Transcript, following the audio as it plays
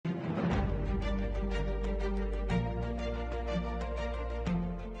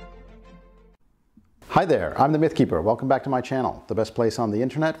Hi there, I'm the Mythkeeper. Welcome back to my channel, the best place on the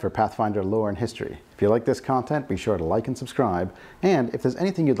internet for Pathfinder lore and history. If you like this content, be sure to like and subscribe. And if there's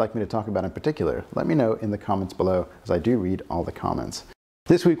anything you'd like me to talk about in particular, let me know in the comments below, as I do read all the comments.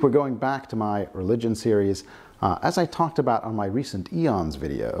 This week we're going back to my religion series. As I talked about on my recent Aeons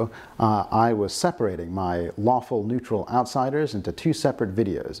video, I was separating my lawful neutral outsiders into two separate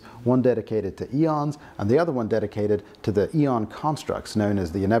videos, one dedicated to Aeons and the other one dedicated to the Aeon constructs known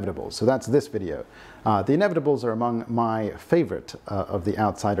as the Inevitables. So that's this video. The Inevitables are among my favorite of the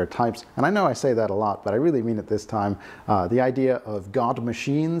outsider types, and I know I say that a lot, but I really mean it this time. The idea of god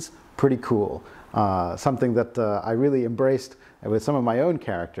machines, pretty cool. Something that I really embraced with some of my own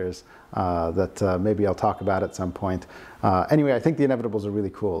characters that maybe I'll talk about at some point. Anyway, I think the Inevitables are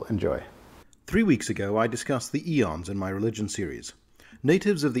really cool. Enjoy. 3 weeks ago, I discussed the Aeons in my religion series.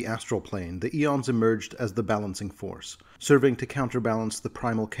 Natives of the astral plane, the Aeons emerged as the balancing force, serving to counterbalance the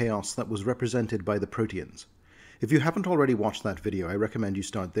primal chaos that was represented by the Proteans. If you haven't already watched that video, I recommend you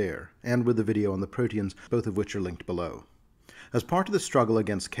start there, and with the video on the Proteans, both of which are linked below. As part of the struggle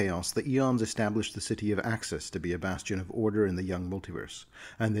against chaos, the Aeons established the city of Axis to be a bastion of order in the young multiverse,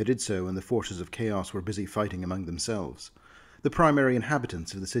 and they did so when the forces of chaos were busy fighting among themselves. The primary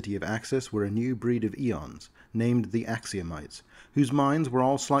inhabitants of the city of Axis were a new breed of Aeons, named the Axiomites, whose minds were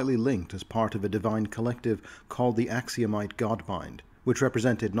all slightly linked as part of a divine collective called the Axiomite Godmind, which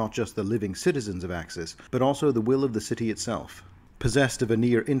represented not just the living citizens of Axis, but also the will of the city itself. Possessed of a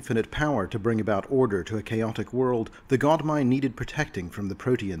near-infinite power to bring about order to a chaotic world, the Godmind needed protecting from the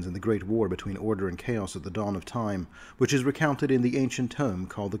Proteans in the great war between order and chaos at the dawn of time, which is recounted in the ancient tome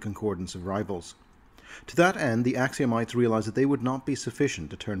called the Concordance of Rivals. To that end, the Axiomites realized that they would not be sufficient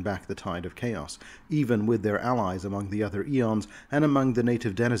to turn back the tide of chaos, even with their allies among the other Aeons and among the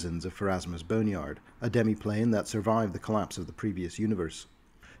native denizens of Pharasma's Boneyard, a demiplane that survived the collapse of the previous universe.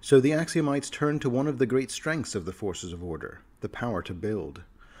 So the Axiomites turned to one of the great strengths of the forces of order, the power to build.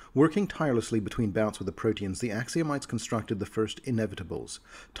 Working tirelessly between bouts with the Proteans, the Axiomites constructed the first Inevitables,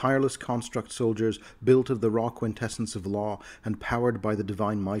 tireless construct soldiers built of the raw quintessence of law and powered by the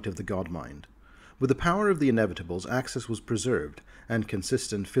divine might of the Godmind. With the power of the Inevitables, Axis was preserved, and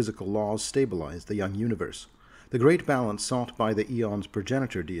consistent physical laws stabilized the young universe. The great balance sought by the Aeon's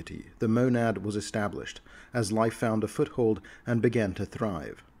progenitor deity, the Monad, was established, as life found a foothold and began to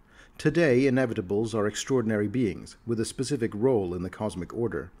thrive. Today, Inevitables are extraordinary beings, with a specific role in the cosmic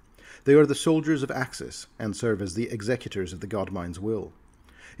order. They are the soldiers of Axis, and serve as the executors of the Godmind's will.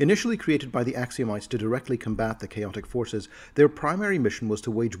 Initially created by the Axiomites to directly combat the chaotic forces, their primary mission was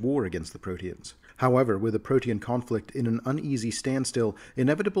to wage war against the Proteans. However, with the Protean conflict in an uneasy standstill,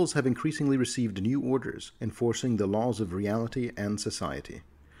 Inevitables have increasingly received new orders, enforcing the laws of reality and society.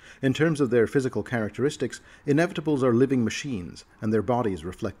 In terms of their physical characteristics, Inevitables are living machines, and their bodies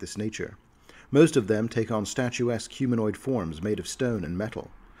reflect this nature. Most of them take on statuesque humanoid forms made of stone and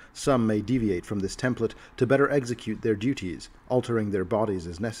metal. Some may deviate from this template to better execute their duties, altering their bodies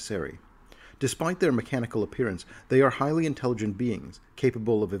as necessary. Despite their mechanical appearance, they are highly intelligent beings,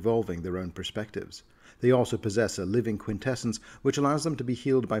 capable of evolving their own perspectives. They also possess a living quintessence, which allows them to be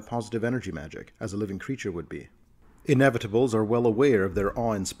healed by positive energy magic, as a living creature would be. Inevitables are well aware of their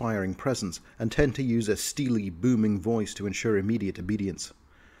awe-inspiring presence, and tend to use a steely, booming voice to ensure immediate obedience.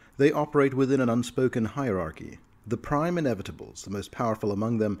 They operate within an unspoken hierarchy. The prime Inevitables, the most powerful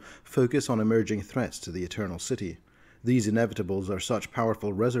among them, focus on emerging threats to the Eternal City. These Inevitables are such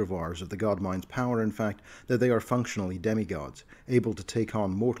powerful reservoirs of the Godmind's power, in fact, that they are functionally demigods, able to take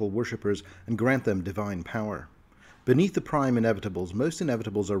on mortal worshippers and grant them divine power. Beneath the prime Inevitables, most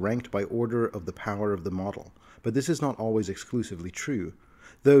Inevitables are ranked by order of the power of the model, but this is not always exclusively true.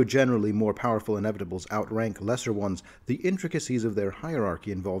 Though generally more powerful Inevitables outrank lesser ones, the intricacies of their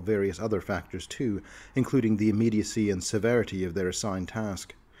hierarchy involve various other factors too, including the immediacy and severity of their assigned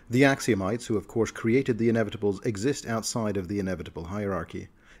task. The Axiomites, who of course created the Inevitables, exist outside of the Inevitable hierarchy.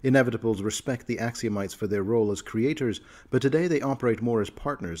 Inevitables respect the Axiomites for their role as creators, but today they operate more as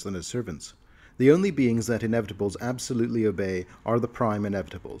partners than as servants. The only beings that Inevitables absolutely obey are the prime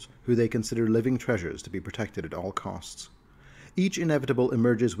Inevitables, who they consider living treasures to be protected at all costs. Each Inevitable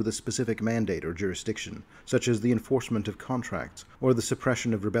emerges with a specific mandate or jurisdiction, such as the enforcement of contracts or the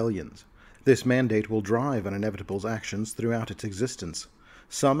suppression of rebellions. This mandate will drive an Inevitable's actions throughout its existence.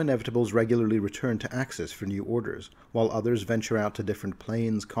 Some Inevitables regularly return to Axis for new orders, while others venture out to different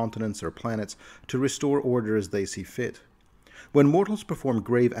planes, continents, or planets to restore order as they see fit. When mortals perform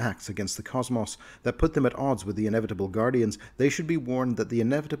grave acts against the cosmos that put them at odds with the Inevitable Guardians, they should be warned that the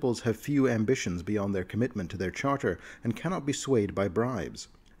Inevitables have few ambitions beyond their commitment to their charter and cannot be swayed by bribes.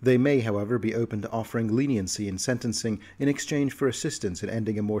 They may, however, be open to offering leniency in sentencing in exchange for assistance in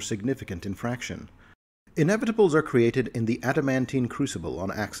ending a more significant infraction. Inevitables are created in the adamantine crucible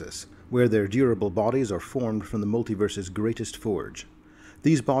on Axis, where their durable bodies are formed from the multiverse's greatest forge.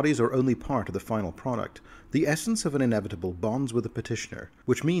 These bodies are only part of the final product. The essence of an inevitable bonds with a petitioner,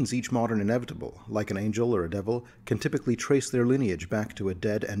 which means each modern inevitable, like an angel or a devil, can typically trace their lineage back to a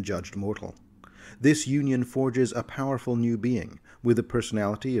dead and judged mortal. This union forges a powerful new being, with the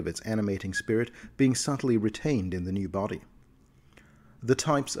personality of its animating spirit being subtly retained in the new body. The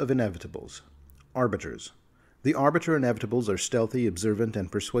types of inevitables. Arbiters. The arbiter inevitables are stealthy, observant, and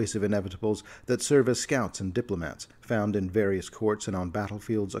persuasive inevitables that serve as scouts and diplomats, found in various courts and on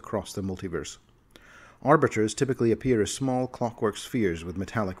battlefields across the multiverse. Arbiters typically appear as small clockwork spheres with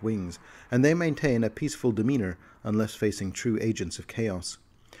metallic wings, and they maintain a peaceful demeanor unless facing true agents of chaos.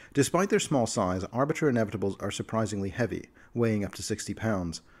 Despite their small size, arbiter inevitables are surprisingly heavy, weighing up to 60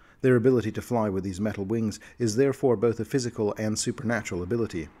 pounds. Their ability to fly with these metal wings is therefore both a physical and supernatural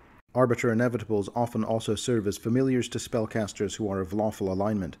ability. Arbiter inevitables often also serve as familiars to spellcasters who are of lawful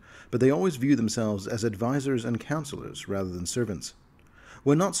alignment, but they always view themselves as advisors and counselors rather than servants.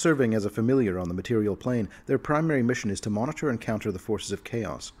 When not serving as a familiar on the material plane, their primary mission is to monitor and counter the forces of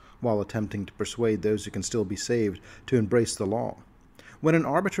chaos, while attempting to persuade those who can still be saved to embrace the law. When an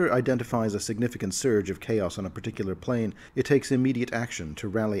arbiter identifies a significant surge of chaos on a particular plane, it takes immediate action to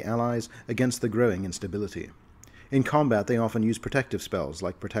rally allies against the growing instability. In combat, they often use protective spells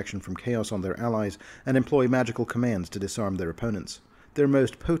like protection from chaos on their allies and employ magical commands to disarm their opponents. Their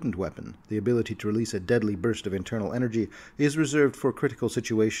most potent weapon, the ability to release a deadly burst of internal energy, is reserved for critical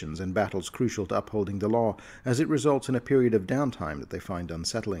situations and battles crucial to upholding the law, as it results in a period of downtime that they find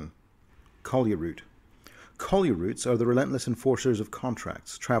unsettling. Collier-Root. Collier-Roots are the relentless enforcers of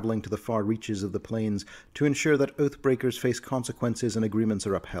contracts, traveling to the far reaches of the planes to ensure that oath-breakers face consequences and agreements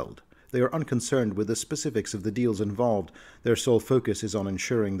are upheld. They are unconcerned with the specifics of the deals involved. Their sole focus is on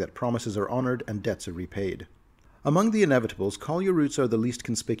ensuring that promises are honored and debts are repaid. Among the inevitables, Collier-Roots are the least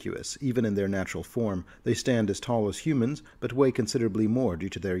conspicuous, even in their natural form. They stand as tall as humans, but weigh considerably more due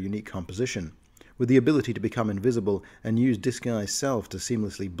to their unique composition. With the ability to become invisible and use disguised self to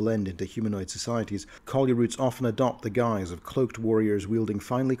seamlessly blend into humanoid societies, Collier-Roots often adopt the guise of cloaked warriors wielding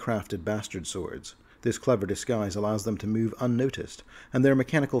finely crafted bastard swords. This clever disguise allows them to move unnoticed, and their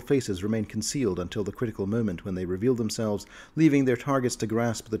mechanical faces remain concealed until the critical moment when they reveal themselves, leaving their targets to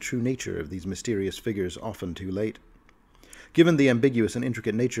grasp the true nature of these mysterious figures often too late. Given the ambiguous and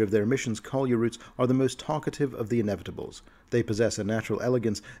intricate nature of their missions, Collier-Roots are the most talkative of the inevitables. They possess a natural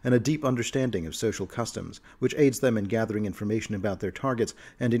elegance and a deep understanding of social customs, which aids them in gathering information about their targets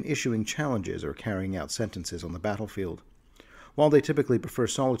and in issuing challenges or carrying out sentences on the battlefield. While they typically prefer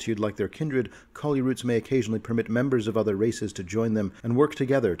solitude like their kindred, Collier-Roots may occasionally permit members of other races to join them and work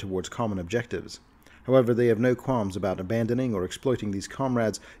together towards common objectives. However, they have no qualms about abandoning or exploiting these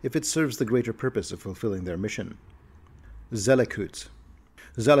comrades if it serves the greater purpose of fulfilling their mission. Zelekuts.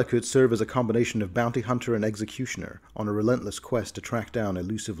 Zelekuts serve as a combination of bounty hunter and executioner on a relentless quest to track down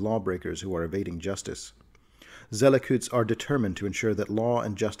elusive lawbreakers who are evading justice. Zelekuts are determined to ensure that law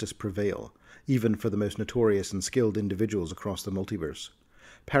and justice prevail, even for the most notorious and skilled individuals across the multiverse.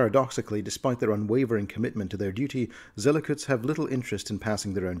 Paradoxically, despite their unwavering commitment to their duty, Zelekuts have little interest in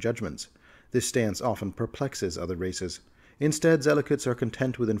passing their own judgments. This stance often perplexes other races. Instead, Zelekuts are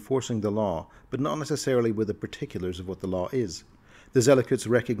content with enforcing the law, but not necessarily with the particulars of what the law is. The Zelekuts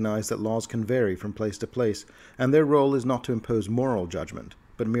recognize that laws can vary from place to place, and their role is not to impose moral judgment,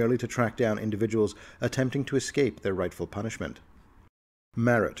 but merely to track down individuals attempting to escape their rightful punishment.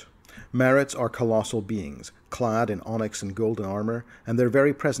 Marit. Marits are colossal beings, clad in onyx and golden armor, and their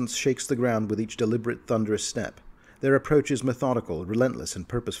very presence shakes the ground with each deliberate, thunderous step. Their approach is methodical, relentless, and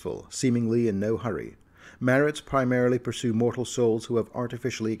purposeful, seemingly in no hurry. Marits primarily pursue mortal souls who have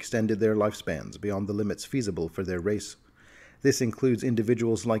artificially extended their lifespans beyond the limits feasible for their race. This includes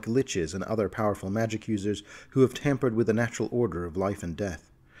individuals like liches and other powerful magic users who have tampered with the natural order of life and death.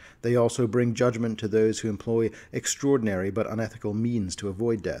 They also bring judgment to those who employ extraordinary but unethical means to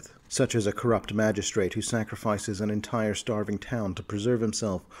avoid death, such as a corrupt magistrate who sacrifices an entire starving town to preserve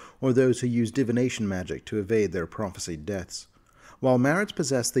himself, or those who use divination magic to evade their prophesied deaths. While Marits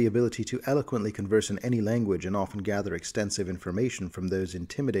possess the ability to eloquently converse in any language and often gather extensive information from those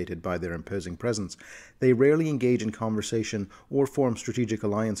intimidated by their imposing presence, they rarely engage in conversation or form strategic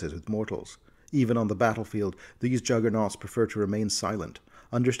alliances with mortals. Even on the battlefield, these juggernauts prefer to remain silent,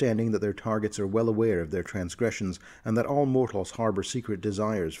 understanding that their targets are well aware of their transgressions and that all mortals harbor secret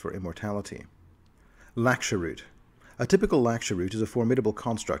desires for immortality. Lakshroot. A typical Lakshroot is a formidable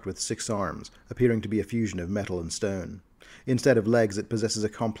construct with 6 arms, appearing to be a fusion of metal and stone. Instead of legs, it possesses a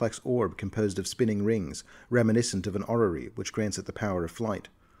complex orb composed of spinning rings, reminiscent of an orrery, which grants it the power of flight.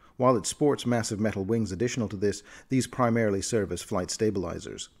 While it sports massive metal wings additional to this, these primarily serve as flight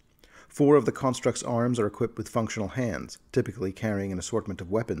stabilizers. 4 of the construct's arms are equipped with functional hands, typically carrying an assortment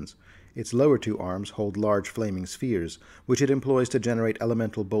of weapons. Its lower 2 arms hold large flaming spheres, which it employs to generate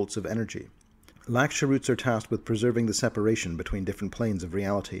elemental bolts of energy. Laksharoots are tasked with preserving the separation between different planes of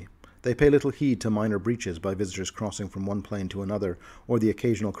reality. They pay little heed to minor breaches by visitors crossing from one plane to another, or the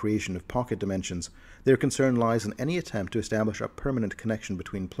occasional creation of pocket dimensions. Their concern lies in any attempt to establish a permanent connection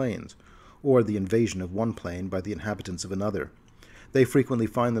between planes, or the invasion of one plane by the inhabitants of another. They frequently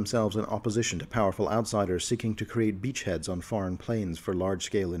find themselves in opposition to powerful outsiders seeking to create beachheads on foreign planes for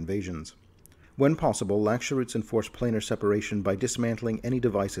large-scale invasions. When possible, Laksharoots enforce planar separation by dismantling any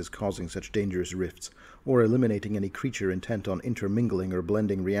devices causing such dangerous rifts, or eliminating any creature intent on intermingling or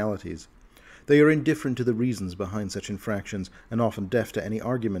blending realities. They are indifferent to the reasons behind such infractions, and often deaf to any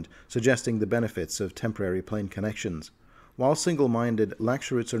argument suggesting the benefits of temporary plane connections. While single-minded,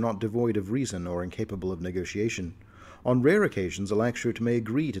 Laksharoots are not devoid of reason or incapable of negotiation. On rare occasions, a Laksharoot may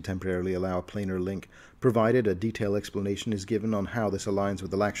agree to temporarily allow a planar link, provided a detailed explanation is given on how this aligns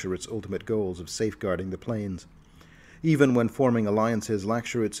with the Laksharoot's ultimate goals of safeguarding the planes. Even when forming alliances,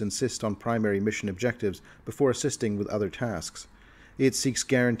 Laksharoots insist on primary mission objectives before assisting with other tasks. It seeks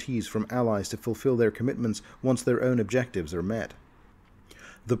guarantees from allies to fulfill their commitments once their own objectives are met.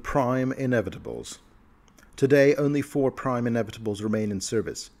 The Prime Inevitables. Today, only 4 prime inevitables remain in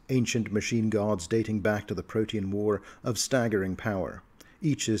service, ancient machine gods dating back to the Protean War of staggering power.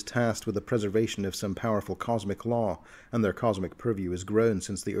 Each is tasked with the preservation of some powerful cosmic law, and their cosmic purview has grown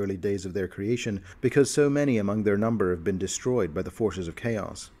since the early days of their creation because so many among their number have been destroyed by the forces of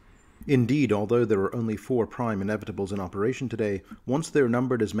chaos. Indeed, although there are only 4 prime inevitables in operation today, once there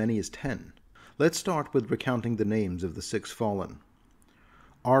numbered as many as 10. Let's start with recounting the names of the 6 fallen.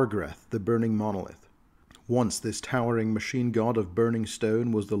 Argreth, the Burning Monolith. Once this towering machine god of burning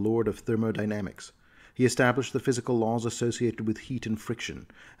stone was the lord of thermodynamics. He established the physical laws associated with heat and friction,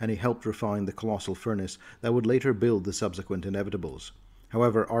 and he helped refine the colossal furnace that would later build the subsequent inevitables.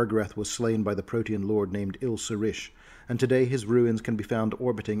 However, Argreth was slain by the Protean lord named Il-Sarish, and today his ruins can be found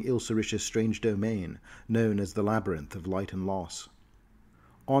orbiting Il-Sarish's strange domain, known as the Labyrinth of Light and Loss.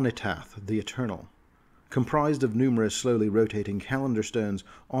 Onitath, the Eternal. Comprised of numerous slowly rotating calendar stones,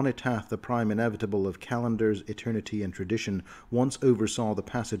 Onitath, the prime inevitable of calendars, eternity, and tradition, once oversaw the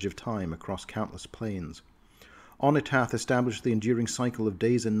passage of time across countless planes. Onitath established the enduring cycle of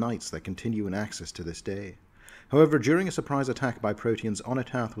days and nights that continue in Axis to this day. However, during a surprise attack by Proteans,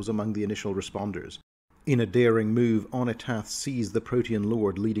 Onitath was among the initial responders. In a daring move, Onitath seized the Protean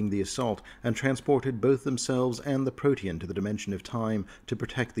lord leading the assault and transported both themselves and the Protean to the dimension of time to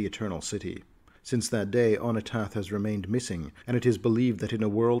protect the Eternal City. Since that day, Onitath has remained missing, and it is believed that in a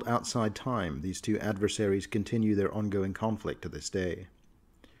world outside time, these 2 adversaries continue their ongoing conflict to this day.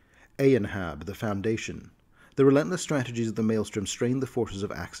 Aeonhab, the Foundation. The relentless strategies of the Maelstrom strained the forces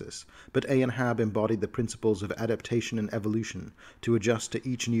of Axis, but Aeonhab embodied the principles of adaptation and evolution to adjust to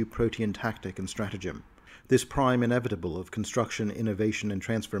each new Protean tactic and stratagem. This prime inevitable of construction, innovation, and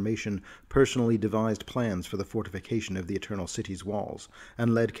transformation personally devised plans for the fortification of the Eternal City's walls,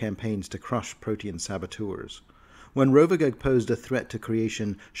 and led campaigns to crush Protean saboteurs. When Rovagug posed a threat to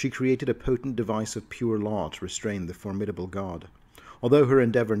creation, she created a potent device of pure law to restrain the formidable god. Although her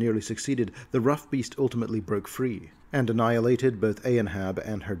endeavor nearly succeeded, the rough beast ultimately broke free, and annihilated both Aeonhab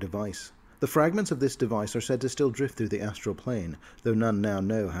and her device. The fragments of this device are said to still drift through the astral plane, though none now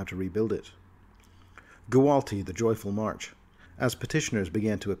know how to rebuild it. Gualti, the Joyful March. As petitioners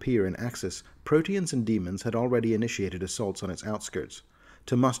began to appear in Axis, Proteans and demons had already initiated assaults on its outskirts.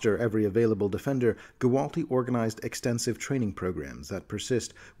 To muster every available defender, Gualti organized extensive training programs that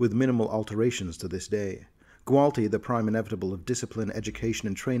persist with minimal alterations to this day. Gualti, the prime inevitable of discipline, education,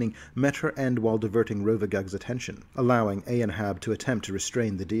 and training, met her end while diverting Rovagug's attention, allowing Aeonhab to attempt to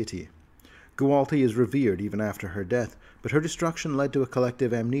restrain the deity. Gualti is revered even after her death, but her destruction led to a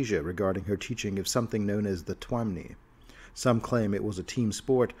collective amnesia regarding her teaching of something known as the Twamni. Some claim it was a team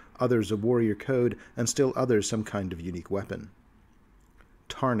sport, others a warrior code, and still others some kind of unique weapon.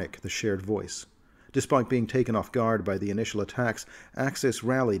 Tarnik, the Shared Voice. Despite being taken off guard by the initial attacks, Axis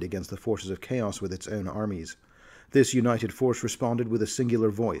rallied against the forces of chaos with its own armies. This united force responded with a singular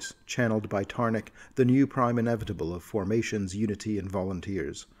voice, channeled by Tarnik, the new prime inevitable of formations, unity, and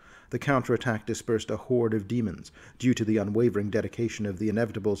volunteers. The counterattack dispersed a horde of demons, due to the unwavering dedication of the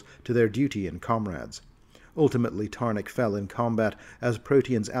Inevitables to their duty and comrades. Ultimately, Tarnik fell in combat as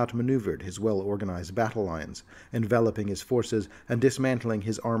Proteans outmaneuvered his well-organized battle lines, enveloping his forces and dismantling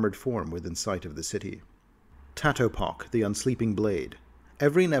his armored form within sight of the city. Tatopok, the Unsleeping Blade.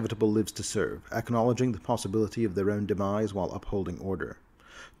 Every Inevitable lives to serve, acknowledging the possibility of their own demise while upholding order.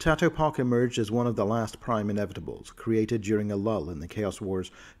 Tatopok emerged as one of the last prime inevitables, created during a lull in the Chaos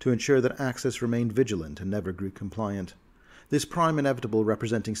Wars to ensure that Axis remained vigilant and never grew compliant. This prime inevitable,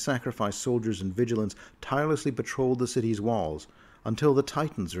 representing sacrificed soldiers and vigilance, tirelessly patrolled the city's walls until the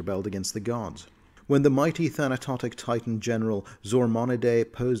Titans rebelled against the gods. When the mighty Thanatotic Titan general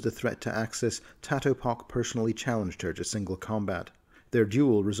Zormonidae posed a threat to Axis, Tatopok personally challenged her to single combat. Their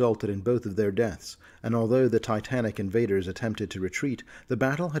duel resulted in both of their deaths, and although the Titanic invaders attempted to retreat, the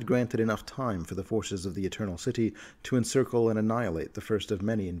battle had granted enough time for the forces of the Eternal City to encircle and annihilate the first of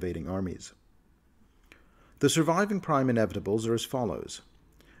many invading armies. The surviving prime inevitables are as follows.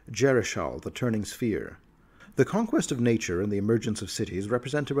 Jerishall, the Turning Sphere. The conquest of nature and the emergence of cities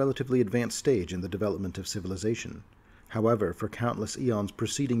represent a relatively advanced stage in the development of civilization. However, for countless eons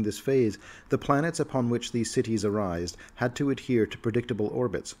preceding this phase, the planets upon which these cities arise had to adhere to predictable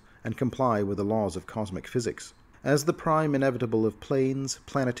orbits and comply with the laws of cosmic physics. As the prime inevitable of planes,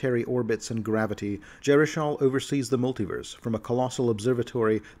 planetary orbits, and gravity, Jerishall oversees the multiverse from a colossal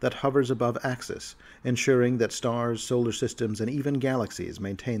observatory that hovers above Axis, ensuring that stars, solar systems, and even galaxies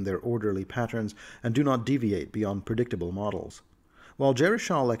maintain their orderly patterns and do not deviate beyond predictable models. While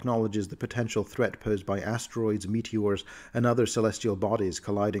Jerishall acknowledges the potential threat posed by asteroids, meteors, and other celestial bodies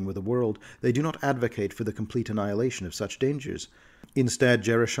colliding with the world, they do not advocate for the complete annihilation of such dangers. Instead,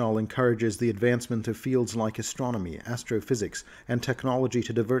 Jerishall encourages the advancement of fields like astronomy, astrophysics, and technology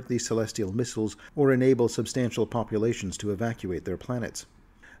to divert these celestial missiles or enable substantial populations to evacuate their planets.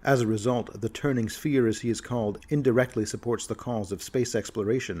 As a result, the Turning Sphere, as he is called, indirectly supports the cause of space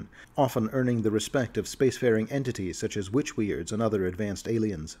exploration, often earning the respect of spacefaring entities such as witch-weirds and other advanced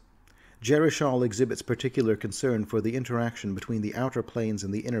aliens. Jerishall exhibits particular concern for the interaction between the outer planes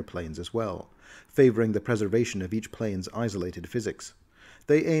and the inner planes as well, favoring the preservation of each plane's isolated physics.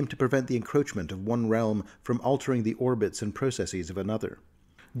 They aim to prevent the encroachment of one realm from altering the orbits and processes of another.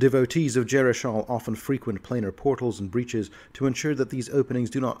 Devotees of Jerishall often frequent planar portals and breaches to ensure that these openings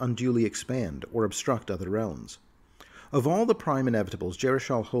do not unduly expand or obstruct other realms. Of all the prime inevitables,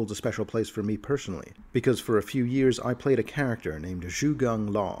 Jerishall holds a special place for me personally, because for a few years I played a character named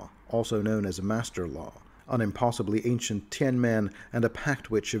Zhugang Law, also known as Master Law, an impossibly ancient Tianman and a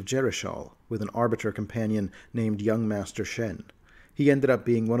pact witch of Jerishall, with an arbiter companion named Young Master Shen. He ended up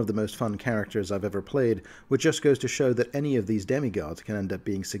being one of the most fun characters I've ever played, which just goes to show that any of these demigods can end up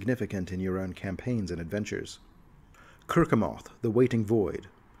being significant in your own campaigns and adventures. Kerkamoth, the Waiting Void.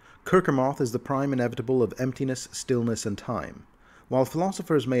 Kerkamoth is the prime inevitable of emptiness, stillness, and time. While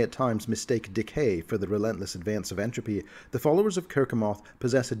philosophers may at times mistake decay for the relentless advance of entropy, the followers of Kerkamoth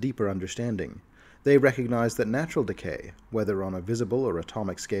possess a deeper understanding. They recognize that natural decay, whether on a visible or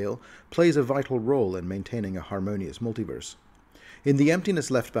atomic scale, plays a vital role in maintaining a harmonious multiverse. In the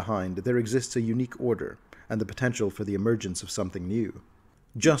emptiness left behind, there exists a unique order, and the potential for the emergence of something new.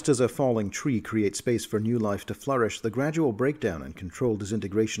 Just as a falling tree creates space for new life to flourish, the gradual breakdown and controlled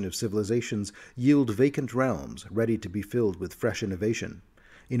disintegration of civilizations yield vacant realms ready to be filled with fresh innovation.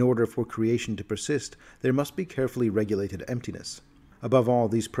 In order for creation to persist, there must be carefully regulated emptiness. Above all,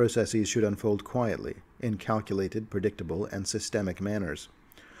 these processes should unfold quietly, in calculated, predictable, and systemic manners.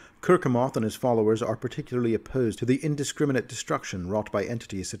 Kerkamoth and his followers are particularly opposed to the indiscriminate destruction wrought by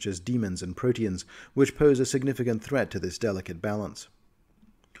entities such as demons and Proteans, which pose a significant threat to this delicate balance.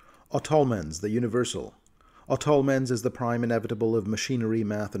 Otolmens, the Universal. Otolmens is the prime inevitable of machinery,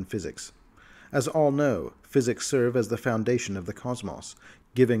 math, and physics. As all know, physics serve as the foundation of the cosmos,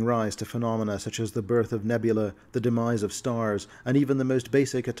 giving rise to phenomena such as the birth of nebula, the demise of stars, and even the most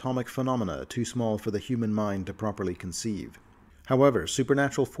basic atomic phenomena too small for the human mind to properly conceive. However,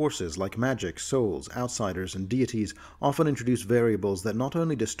 supernatural forces like magic, souls, outsiders, and deities often introduce variables that not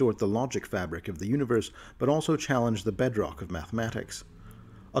only distort the logic fabric of the universe, but also challenge the bedrock of mathematics.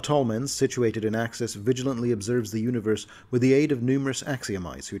 Otolmens, situated in Axis, vigilantly observes the universe with the aid of numerous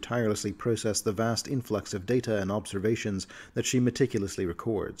axiomites who tirelessly process the vast influx of data and observations that she meticulously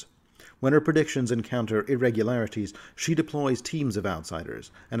records. When her predictions encounter irregularities, she deploys teams of outsiders,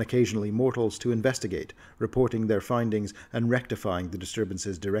 and occasionally mortals, to investigate, reporting their findings and rectifying the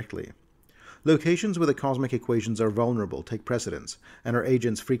disturbances directly. Locations where the cosmic equations are vulnerable take precedence, and her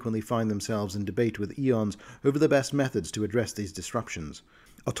agents frequently find themselves in debate with Aeons over the best methods to address these disruptions.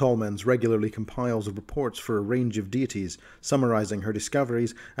 Otolmens regularly compiles reports for a range of deities, summarizing her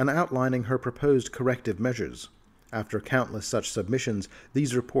discoveries and outlining her proposed corrective measures. After countless such submissions,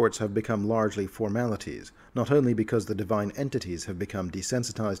 these reports have become largely formalities, not only because the divine entities have become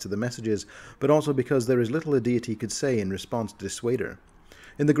desensitized to the messages, but also because there is little a deity could say in response to dissuade her.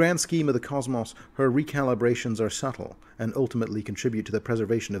 In the grand scheme of the cosmos, her recalibrations are subtle, and ultimately contribute to the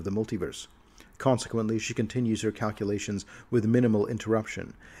preservation of the multiverse. Consequently, she continues her calculations with minimal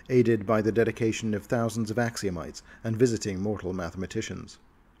interruption, aided by the dedication of thousands of axiomites and visiting mortal mathematicians.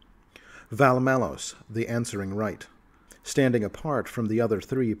 Valmallos, the answering right. Standing apart from the other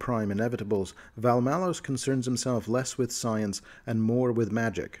three prime inevitables, Valmallos concerns himself less with science and more with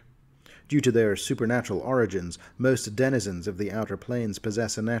magic. Due to their supernatural origins, most denizens of the outer planes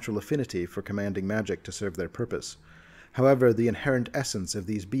possess a natural affinity for commanding magic to serve their purpose. However, the inherent essence of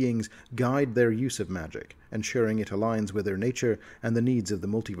these beings guide their use of magic, ensuring it aligns with their nature and the needs of the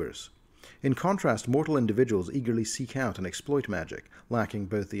multiverse. In contrast, mortal individuals eagerly seek out and exploit magic, lacking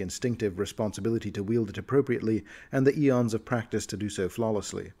both the instinctive responsibility to wield it appropriately and the eons of practice to do so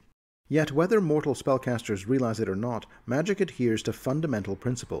flawlessly. Yet, whether mortal spellcasters realize it or not, magic adheres to fundamental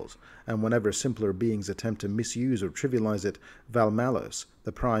principles, and whenever simpler beings attempt to misuse or trivialize it, Valmallos,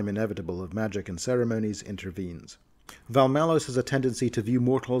 the prime inevitable of magic and ceremonies, intervenes. Valmallos has a tendency to view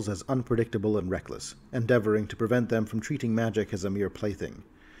mortals as unpredictable and reckless, endeavoring to prevent them from treating magic as a mere plaything.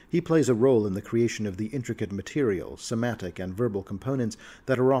 He plays a role in the creation of the intricate material, somatic, and verbal components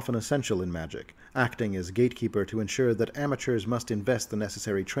that are often essential in magic, acting as gatekeeper to ensure that amateurs must invest the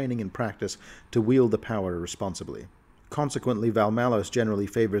necessary training and practice to wield the power responsibly. Consequently, Valmallos generally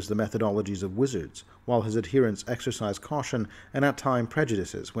favors the methodologies of wizards, while his adherents exercise caution and at times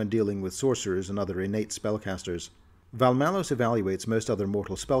prejudices when dealing with sorcerers and other innate spellcasters. Valmallos evaluates most other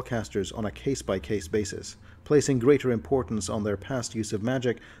mortal spellcasters on a case-by-case basis, placing greater importance on their past use of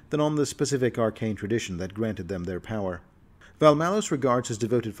magic than on the specific arcane tradition that granted them their power. Valmallos regards his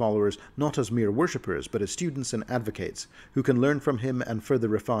devoted followers not as mere worshippers, but as students and advocates, who can learn from him and further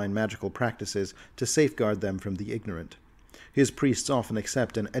refine magical practices to safeguard them from the ignorant. His priests often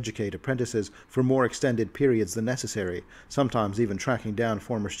accept and educate apprentices for more extended periods than necessary, sometimes even tracking down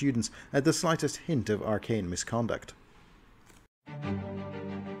former students at the slightest hint of arcane misconduct.